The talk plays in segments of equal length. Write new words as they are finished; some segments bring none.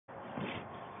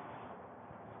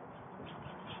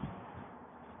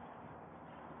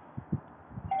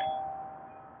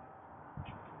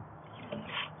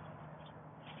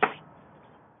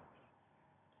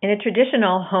In a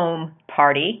traditional home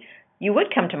party, you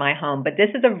would come to my home, but this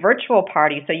is a virtual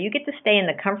party, so you get to stay in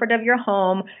the comfort of your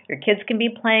home. Your kids can be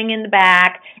playing in the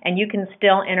back, and you can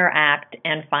still interact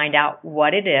and find out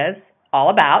what it is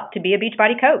all about to be a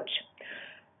Beachbody coach.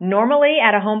 Normally,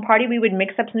 at a home party, we would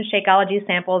mix up some Shakeology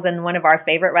samples and one of our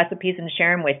favorite recipes and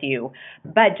share them with you.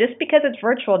 But just because it's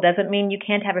virtual doesn't mean you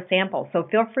can't have a sample. So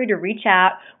feel free to reach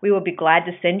out. We will be glad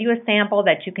to send you a sample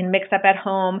that you can mix up at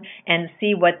home and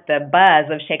see what the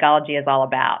buzz of Shakeology is all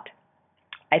about.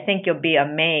 I think you'll be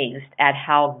amazed at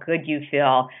how good you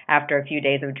feel after a few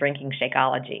days of drinking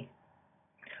Shakeology.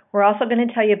 We're also going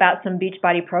to tell you about some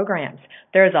Beachbody programs.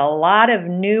 There's a lot of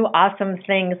new awesome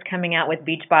things coming out with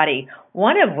Beachbody,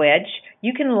 one of which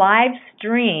you can live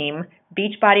stream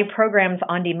Beachbody programs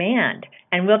on demand,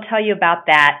 and we'll tell you about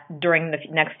that during the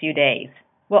next few days.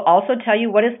 We'll also tell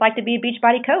you what it's like to be a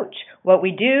Beachbody coach, what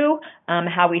we do,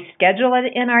 how we schedule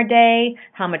it in our day,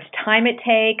 how much time it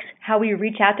takes, how we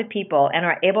reach out to people and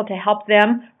are able to help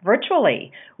them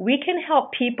virtually. We can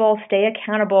help people stay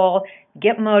accountable,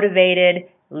 get motivated,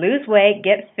 lose weight,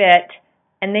 get fit,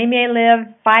 and they may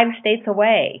live 5 states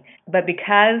away. But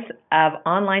because of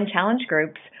online challenge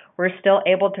groups, we're still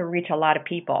able to reach a lot of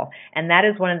people. And that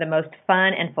is one of the most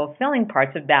fun and fulfilling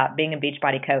parts about being a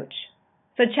Beachbody coach.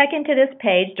 So check into this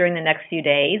page during the next few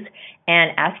days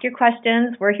and ask your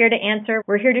questions. We're here to answer.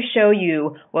 We're here to show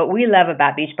you what we love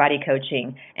about Beachbody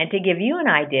coaching and to give you an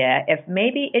idea if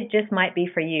maybe it just might be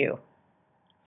for you.